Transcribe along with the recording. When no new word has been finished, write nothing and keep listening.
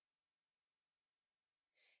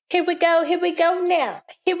Here we go now.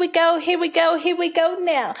 Here we go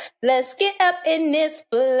now. Let's get up in this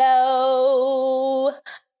flow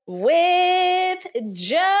with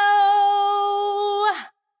Joe.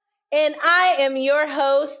 And I am your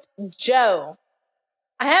host, Joe.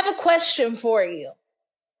 I have a question for you.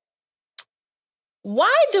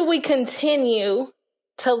 Why do we continue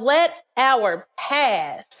to let our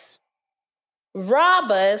past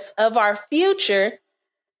rob us of our future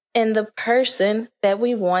and the person that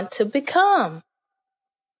we want to become?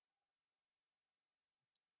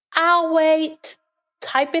 I'll wait.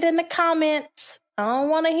 Type it in the comments. I don't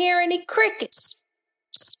want to hear any crickets.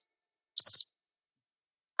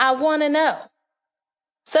 I want to know.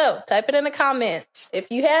 So type it in the comments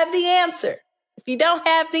if you have the answer. If you don't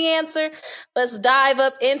have the answer, let's dive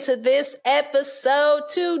up into this episode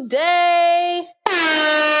today.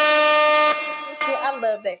 I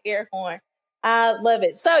love that air horn. I love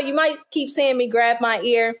it. So you might keep seeing me grab my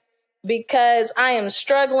ear because I am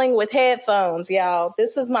struggling with headphones, y'all.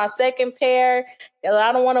 This is my second pair.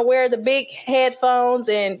 I don't want to wear the big headphones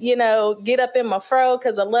and, get up in my fro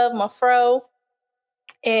because I love my fro.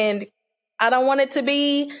 And I don't want it to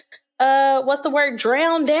be,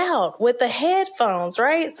 drowned out with the headphones,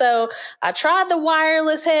 right? So I tried the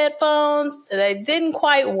wireless headphones. They didn't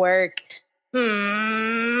quite work.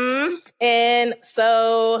 And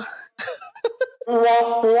so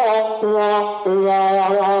now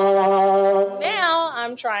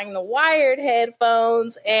I'm trying the wired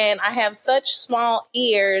headphones, and I have such small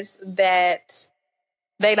ears that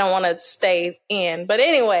they don't want to stay in. But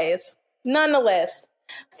anyways, nonetheless,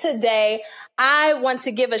 today I want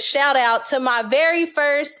to give a shout out to my very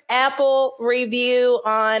first Apple review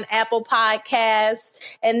on Apple Podcasts,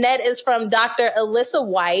 and that is from Dr. Alyssa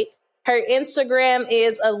White. Her Instagram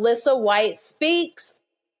is Alyssa White Speaks.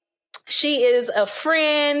 She is a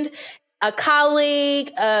friend, a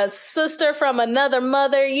colleague, a sister from another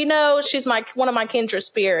mother. She's one of my kindred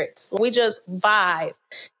spirits. We just vibe.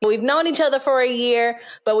 We've known each other for a year,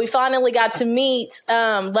 but we finally got to meet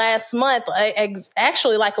last month,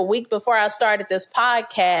 actually like a week before I started this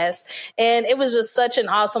podcast. And it was just such an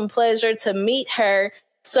awesome pleasure to meet her.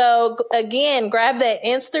 So again, grab that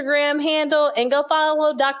Instagram handle and go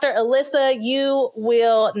follow Dr. Alyssa. You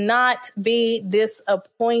will not be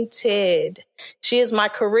disappointed. She is my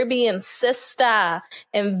Caribbean sister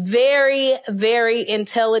and very, very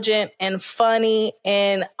intelligent and funny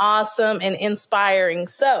and awesome and inspiring.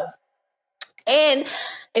 So, and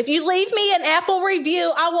if you leave me an Apple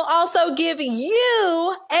review, I will also give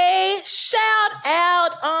you a shout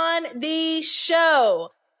out on the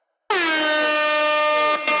show.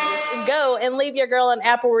 Go and leave your girl an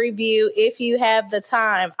Apple review if you have the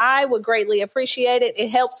time. I would greatly appreciate it. It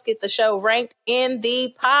helps get the show ranked in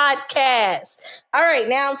the podcast. All right,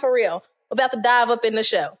 now I'm for real. We're about to dive up in the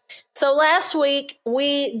show. So last week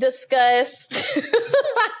we discussed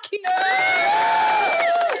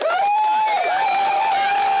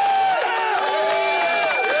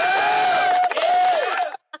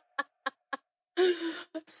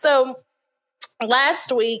So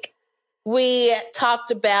last week we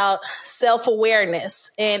talked about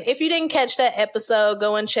self-awareness. And if you didn't catch that episode,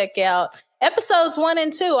 go and check out episodes 1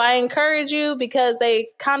 and 2. I encourage you because they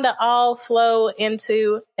kind of all flow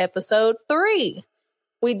into episode 3.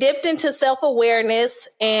 We dipped into self-awareness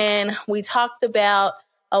and we talked about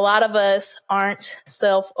a lot of us aren't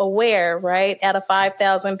self-aware, right? Out of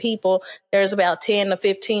 5,000 people, there's about 10 to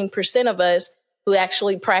 15% of us who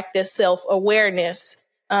actually practice self-awareness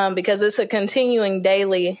because it's a continuing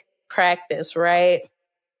daily practice, right?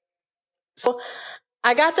 So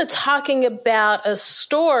I got to talking about a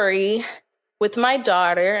story with my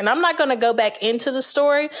daughter, and I'm not going to go back into the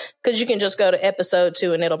story because you can just go to episode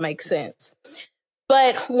 2 and it'll make sense.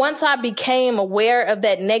 But once I became aware of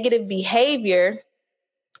that negative behavior,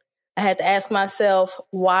 I had to ask myself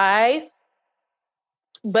why,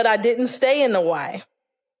 but I didn't stay in the why.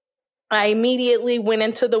 I immediately went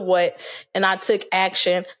into the what and I took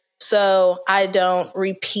action so I don't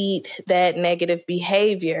repeat that negative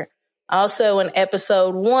behavior. Also, in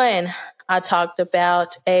episode 1, I talked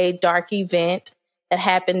about a dark event that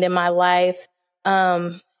happened in my life.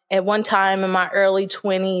 At one time in my early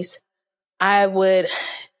 20s, I would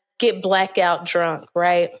get blackout drunk,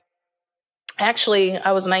 right? Actually,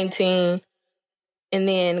 I was 19 and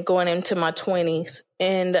then going into my 20s.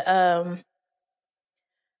 And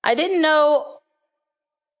I didn't know,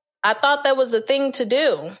 I thought that was a thing to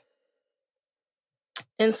do.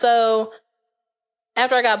 And so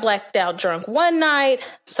after I got blacked out drunk one night,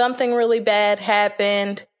 something really bad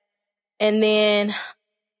happened. And then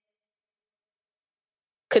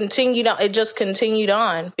it just continued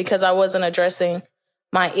on because I wasn't addressing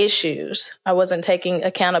my issues. I wasn't taking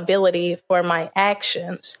accountability for my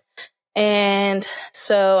actions. And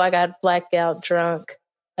so I got blackout drunk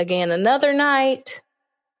again another night.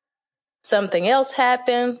 Something else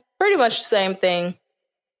happened. Pretty much the same thing,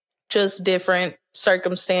 just different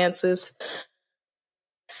circumstances.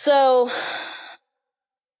 So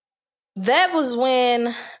that was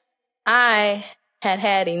when I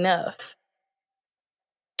had enough,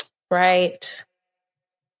 right?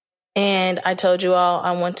 And I told you all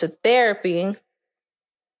I went to therapy.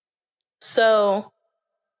 So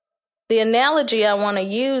the analogy I want to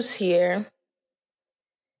use here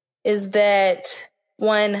is that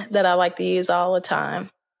one that I like to use all the time.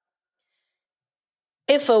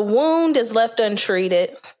 If a wound is left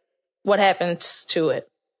untreated, what happens to it,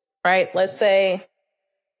 right? Let's say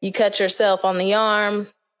you cut yourself on the arm,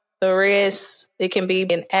 the wrist. It can be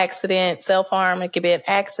an accident, self-harm. It can be an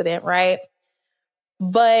accident, right?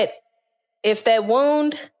 But if that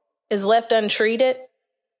wound is left untreated,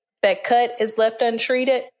 that cut is left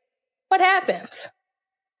untreated, what happens?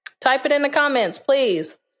 Type it in the comments,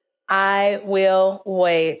 please. I will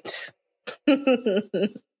wait.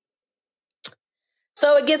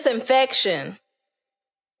 So it gets infection,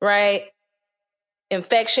 right?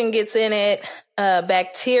 Infection gets in it.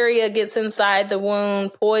 Bacteria gets inside the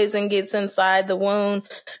wound. Poison gets inside the wound.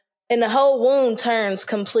 And the whole wound turns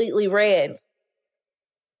completely red,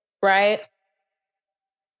 right?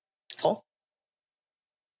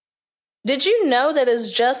 Did you know that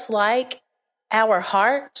it's just like our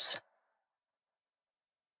hearts?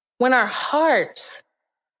 When our hearts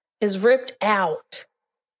is ripped out,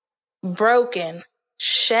 broken,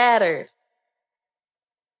 shattered,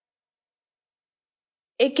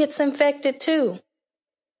 it gets infected too.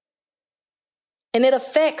 And it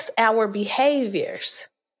affects our behaviors.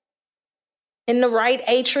 In the right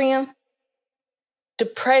atrium,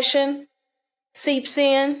 depression seeps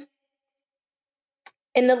in.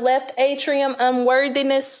 In the left atrium,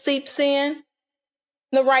 unworthiness seeps in.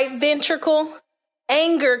 The right ventricle,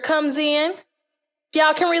 anger comes in. If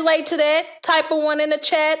y'all can relate to that, type a 1 in the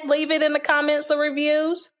chat. Leave it in the comments, the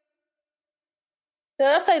reviews. Did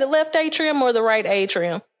I say the left atrium or the right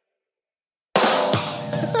atrium?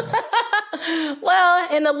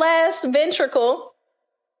 Well, in the last ventricle,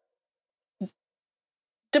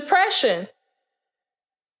 depression.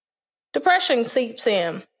 Depression seeps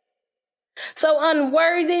in. So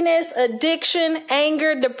unworthiness, addiction,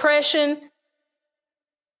 anger, depression,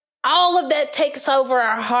 all of that takes over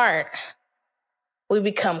our heart. We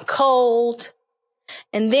become cold.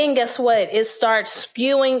 And then guess what? It starts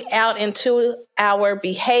spewing out into our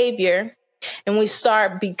behavior. And we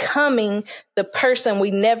start becoming the person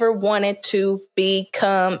we never wanted to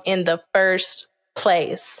become in the first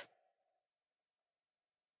place.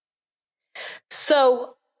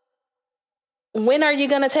 So when are you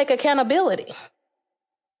going to take accountability?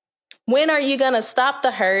 When are you going to stop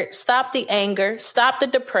the hurt, stop the anger, stop the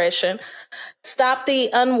depression, stop the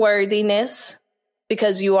unworthiness,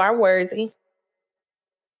 because you are worthy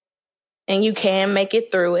and you can make it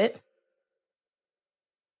through it?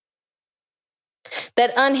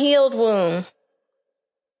 That unhealed wound,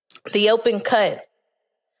 the open cut,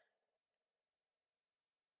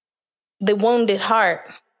 the wounded heart,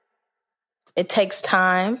 it takes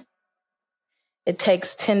time. It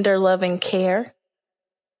takes tender, loving care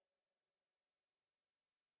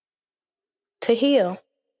to heal,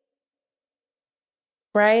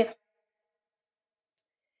 right?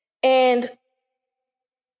 And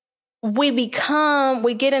we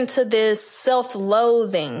get into this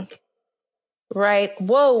self-loathing, right?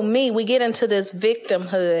 Whoa, me, we get into this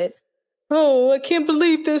victimhood. Oh, I can't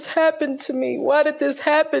believe this happened to me. Why did this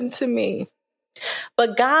happen to me?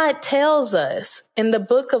 But God tells us in the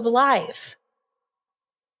book of life.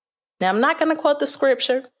 Now, I'm not going to quote the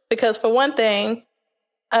scripture because, for one thing,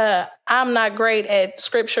 I'm not great at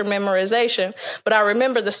scripture memorization, but I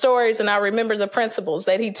remember the stories and I remember the principles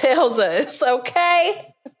that he tells us,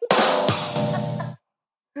 okay?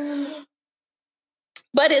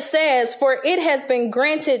 But it says, for it has been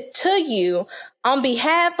granted to you on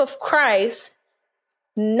behalf of Christ,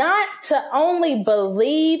 not to only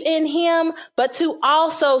believe in him, but to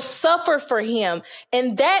also suffer for him.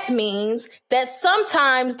 And that means that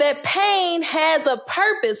sometimes that pain has a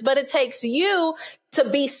purpose, but it takes you to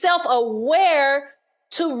be self-aware,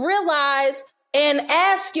 to realize and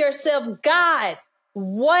ask yourself, God,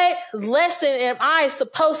 what lesson am I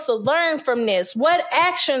supposed to learn from this? What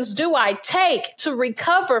actions do I take to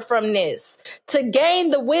recover from this, to gain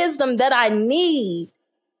the wisdom that I need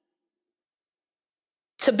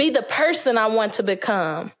to be the person I want to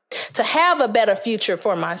become, to have a better future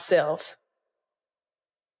for myself?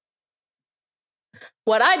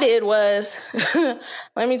 What I did was,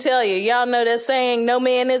 let me tell you, y'all know that saying, no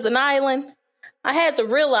man is an island. I had to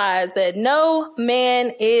realize that no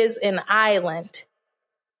man is an island.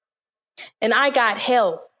 And I got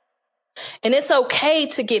help. And it's okay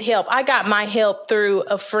to get help. I got my help through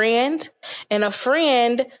a friend, and a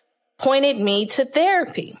friend pointed me to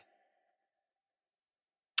therapy.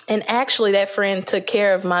 And actually, that friend took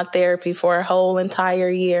care of my therapy for a whole entire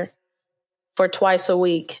year, for twice a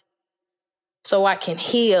week. So I can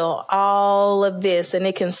heal all of this, and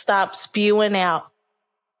it can stop spewing out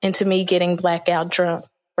into me getting blackout drunk,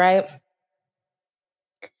 right?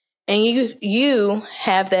 And you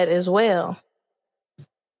have that as well.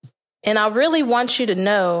 And I really want you to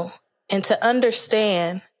know and to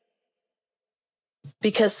understand,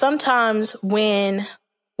 because sometimes when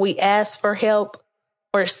we ask for help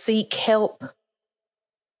or seek help,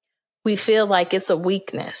 we feel like it's a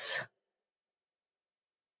weakness.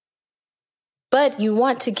 But you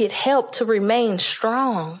want to get help to remain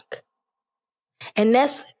strong. And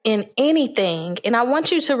that's in anything. And I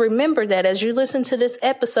want you to remember that as you listen to this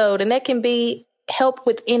episode, and that can be help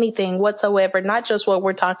with anything whatsoever, not just what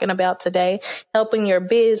we're talking about today, helping your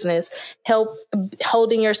business, help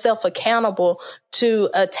holding yourself accountable to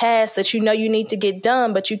a task that you know you need to get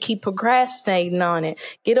done, but you keep procrastinating on it.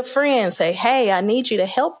 Get a friend, say, hey, I need you to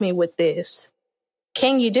help me with this.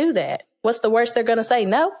 Can you do that? What's the worst they're going to say?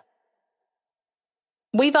 No.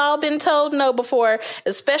 We've all been told no before,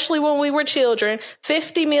 especially when we were children,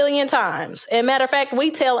 50 million times. And matter of fact,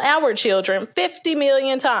 we tell our children 50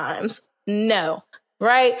 million times no,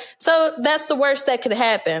 right? So that's the worst that could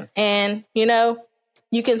happen. And, you know,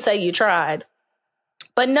 you can say you tried.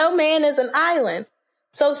 But no man is an island.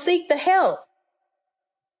 So seek the help.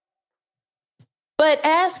 But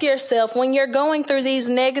ask yourself, when you're going through these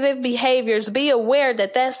negative behaviors, be aware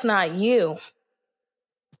that that's not you.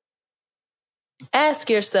 Ask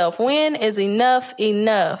yourself, when is enough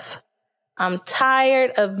enough? I'm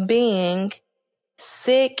tired of being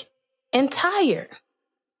sick and tired.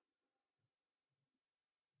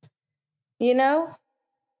 You know,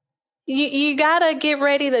 you gotta get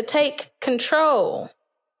ready to take control.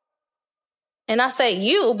 And I say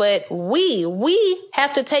you, but we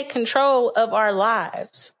have to take control of our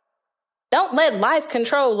lives. Don't let life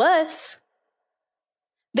control us.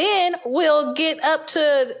 Then we'll get up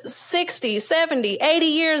to 60, 70, 80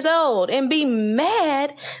 years old and be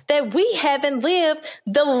mad that we haven't lived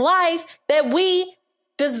the life that we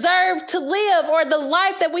deserve to live, or the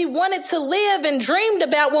life that we wanted to live and dreamed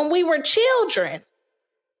about when we were children.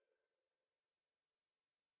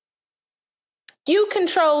 You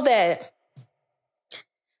control that.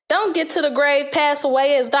 Don't get to the grave, pass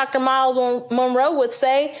away, as Dr. Miles Monroe would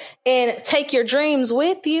say, and take your dreams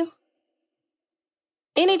with you.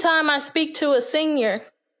 Anytime I speak to a senior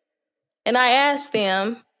and I ask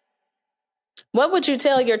them, what would you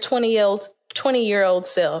tell your 20-year-old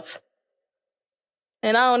self?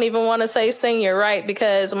 And I don't even want to say senior, right?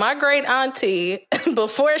 Because my great auntie,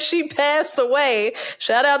 before she passed away,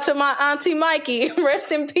 shout out to my auntie Mikey,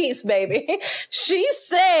 rest in peace, baby. She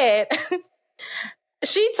said,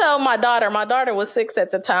 she told my daughter was 6 at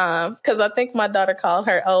the time, because I think my daughter called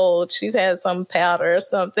her old. She's had some powder or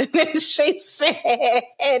something. And she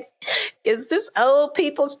said, is this old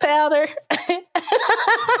people's powder?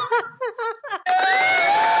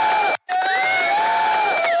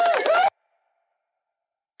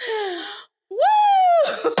 Woo!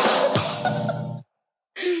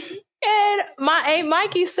 And my Aunt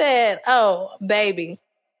Mikey said, oh, baby,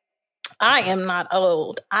 I am not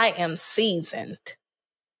old. I am seasoned.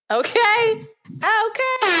 Okay.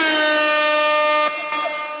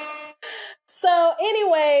 So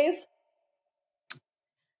anyways,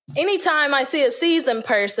 anytime I see a seasoned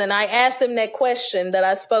person, I ask them that question that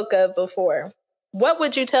I spoke of before. What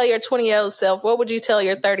would you tell your 20-year-old self? What would you tell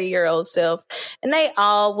your 30-year-old self? And they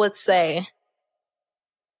all would say,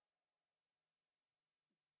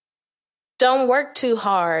 don't work too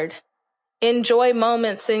hard. Enjoy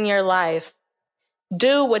moments in your life.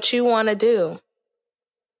 Do what you want to do.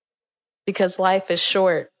 Because life is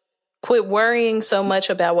short. Quit worrying so much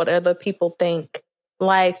about what other people think.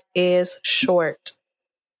 Life is short.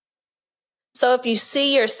 So if you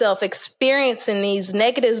see yourself experiencing these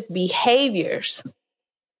negative behaviors,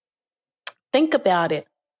 think about it.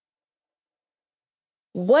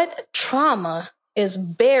 What trauma is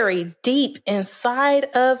buried deep inside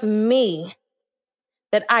of me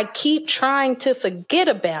that I keep trying to forget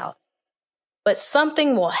about, but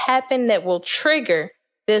something will happen that will trigger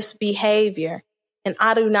this behavior? And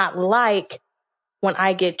I do not like when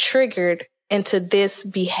I get triggered into this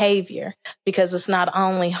behavior, because it's not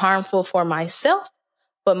only harmful for myself,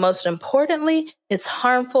 But most importantly, it's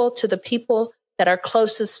harmful to the people that are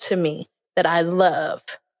closest to me, that I love.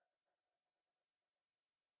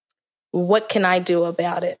 What can I do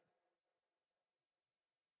about it?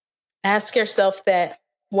 Ask yourself that.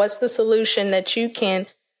 What's the solution that you can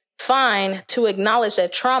find to acknowledge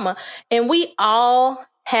that trauma? And we all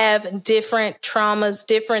have different traumas,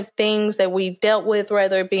 different things that we've dealt with,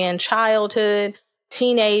 whether it be in childhood,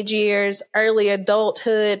 teenage years, early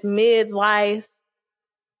adulthood, midlife.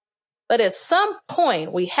 But at some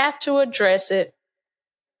point, we have to address it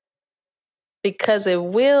because it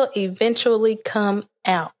will eventually come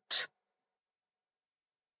out.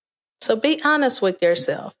 So be honest with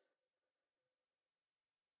yourself.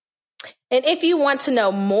 And if you want to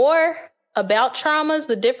know more about traumas,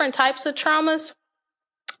 the different types of traumas,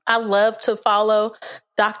 I love to follow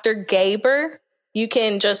Dr. Gaber. You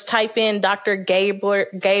can just type in Dr.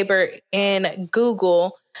 Gaber in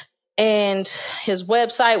Google and his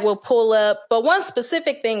website will pull up. But one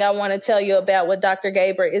specific thing I want to tell you about with Dr.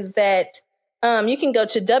 Gaber is that you can go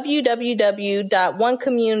to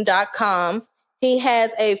www.onecommune.com. He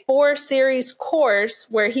has a 4-series course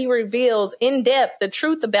where he reveals in depth the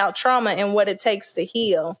truth about trauma and what it takes to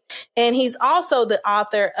heal. And he's also the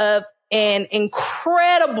author of an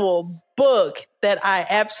incredible book that I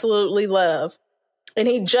absolutely love. And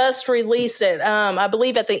he just released it, I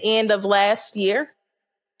believe at the end of last year.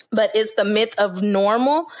 But it's The Myth of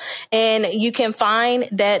Normal. And you can find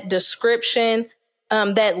that description,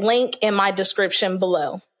 that link in my description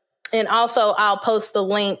below. And also I'll post the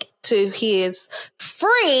link to his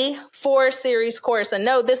free 4-series course. And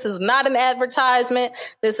no, this is not an advertisement.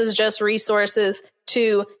 This is just resources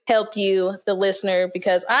to help you, the listener,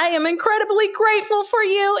 because I am incredibly grateful for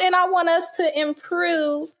you and I want us to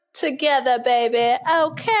improve together, baby.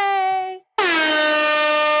 Okay.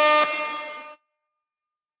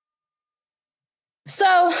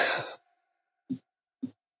 So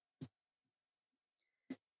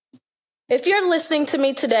if you're listening to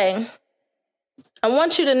me today, I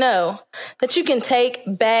want you to know that you can take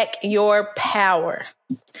back your power.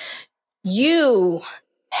 You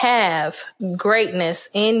have greatness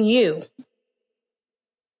in you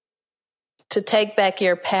to take back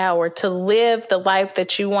your power, to live the life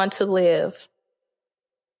that you want to live.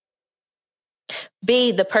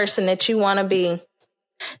 Be the person that you want to be,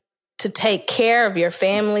 to take care of your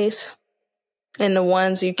families and the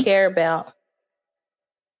ones you care about.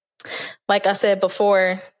 Like I said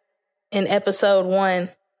before in episode 1,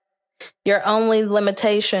 your only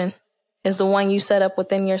limitation is the one you set up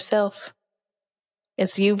within yourself.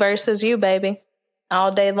 It's you versus you, baby,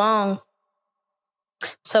 all day long.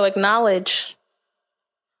 So acknowledge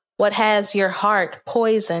what has your heart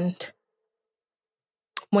poisoned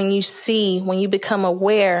when you become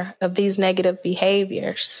aware of these negative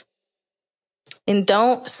behaviors. And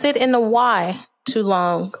don't sit in the why too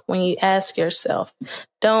long when you ask yourself.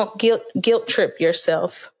 Don't guilt trip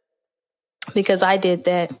yourself, because I did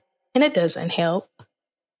that and it doesn't help.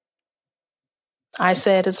 I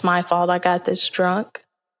said, it's my fault I got this drunk.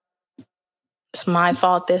 It's my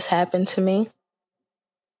fault this happened to me.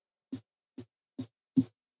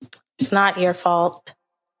 It's not your fault.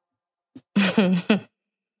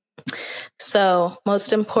 So,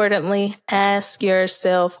 most importantly, ask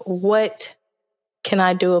yourself, what can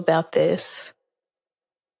I do about this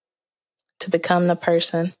to become the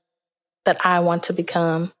person that I want to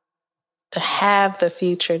become, to have the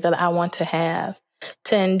future that I want to have,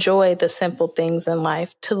 to enjoy the simple things in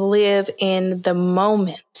life, to live in the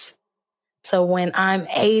moments. So when I'm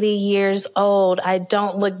 80 years old, I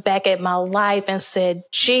don't look back at my life and said,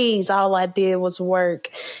 geez, all I did was work.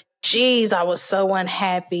 Geez, I was so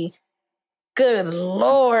unhappy. Good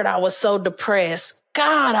Lord, I was so depressed.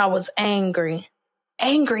 God, I was angry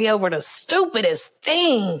over the stupidest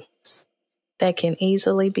things that can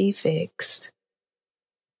easily be fixed.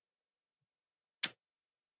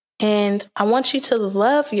 And I want you to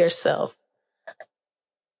love yourself.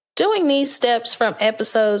 Doing these steps from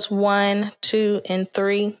episodes 1, 2, and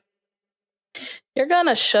 3, you're going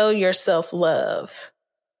to show yourself love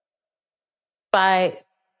by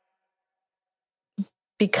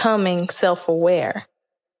becoming self-aware.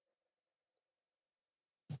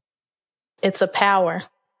 It's a power.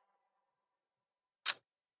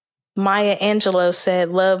 Maya Angelou said,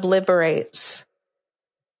 love liberates.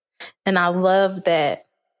 And I love that.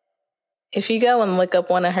 If you go and look up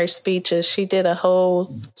one of her speeches, she did a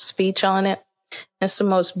whole speech on it. It's the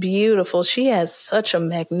most beautiful. She has such a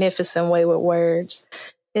magnificent way with words.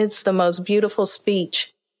 It's the most beautiful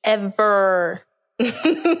speech ever.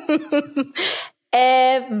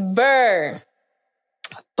 Ever.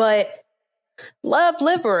 But love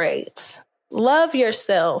liberates. Love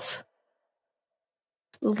yourself.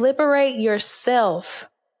 Liberate yourself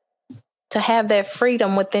to have that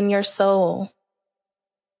freedom within your soul.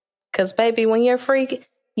 Because, baby, when you're free,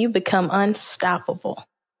 you become unstoppable.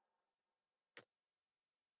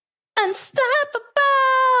 Unstoppable!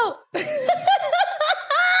 Y'all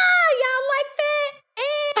like that?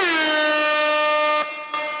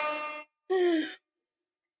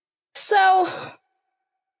 So,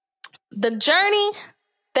 the journey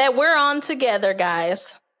that we're on together,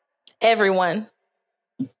 guys, everyone,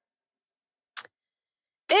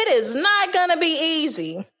 it is not going to be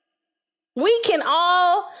easy. We can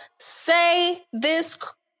all say this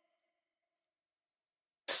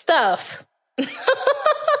stuff.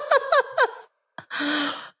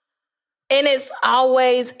 And it's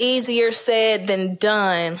always easier said than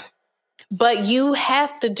done. But you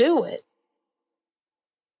have to do it.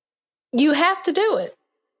 You have to do it.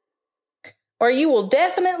 Or you will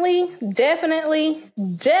definitely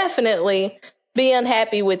be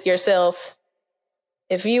unhappy with yourself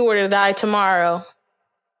if you were to die tomorrow.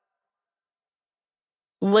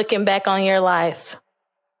 Looking back on your life,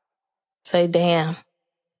 say, damn,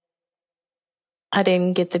 I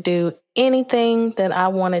didn't get to do anything that I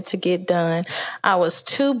wanted to get done. I was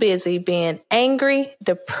too busy being angry,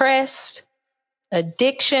 depressed,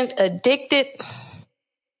 addicted,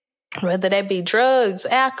 whether that be drugs,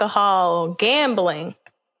 alcohol, gambling,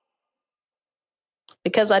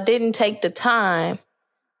 because I didn't take the time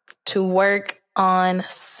to work on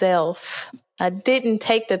self. I didn't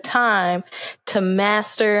take the time to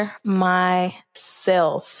master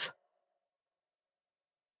myself.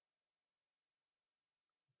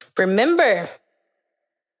 Remember,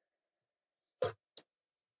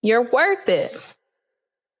 you're worth it.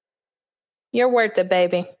 You're worth it,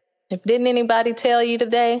 baby. If didn't anybody tell you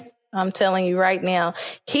today, I'm telling you right now,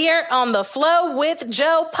 here on the Flow with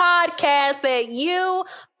Joe podcast, that you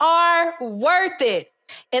are worth it.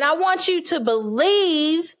 And I want you to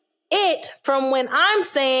believe it from when I'm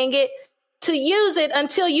saying it, to use it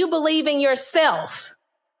until you believe in yourself.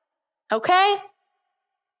 Okay?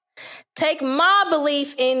 Take my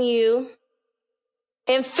belief in you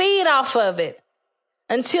and feed off of it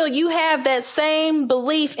until you have that same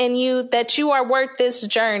belief in you that you are worth this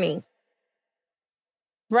journey.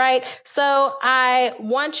 Right? So I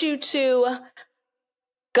want you to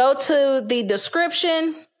go to the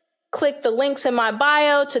description, click the links in my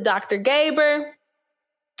bio to Dr. Gaber.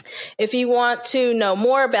 If you want to know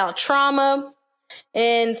more about trauma,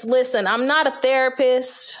 and listen, I'm not a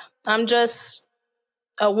therapist. I'm just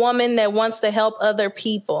a woman that wants to help other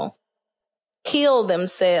people heal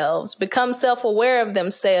themselves, become self-aware of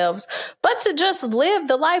themselves, but to just live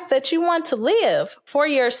the life that you want to live for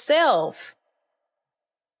yourself.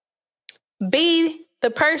 Be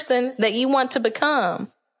the person that you want to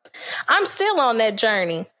become. I'm still on that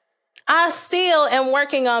journey. I still am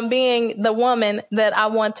working on being the woman that I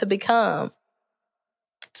want to become.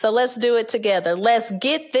 So let's do it together. Let's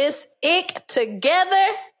get this ick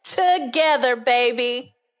together,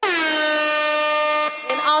 baby.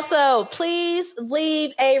 And also, please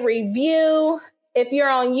leave a review. If you're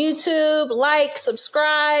on YouTube, like,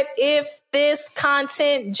 subscribe if this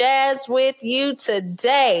content jazzed with you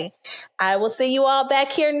today. I will see you all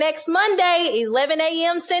back here next Monday, 11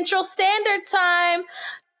 a.m. Central Standard Time.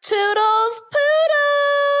 Toodles.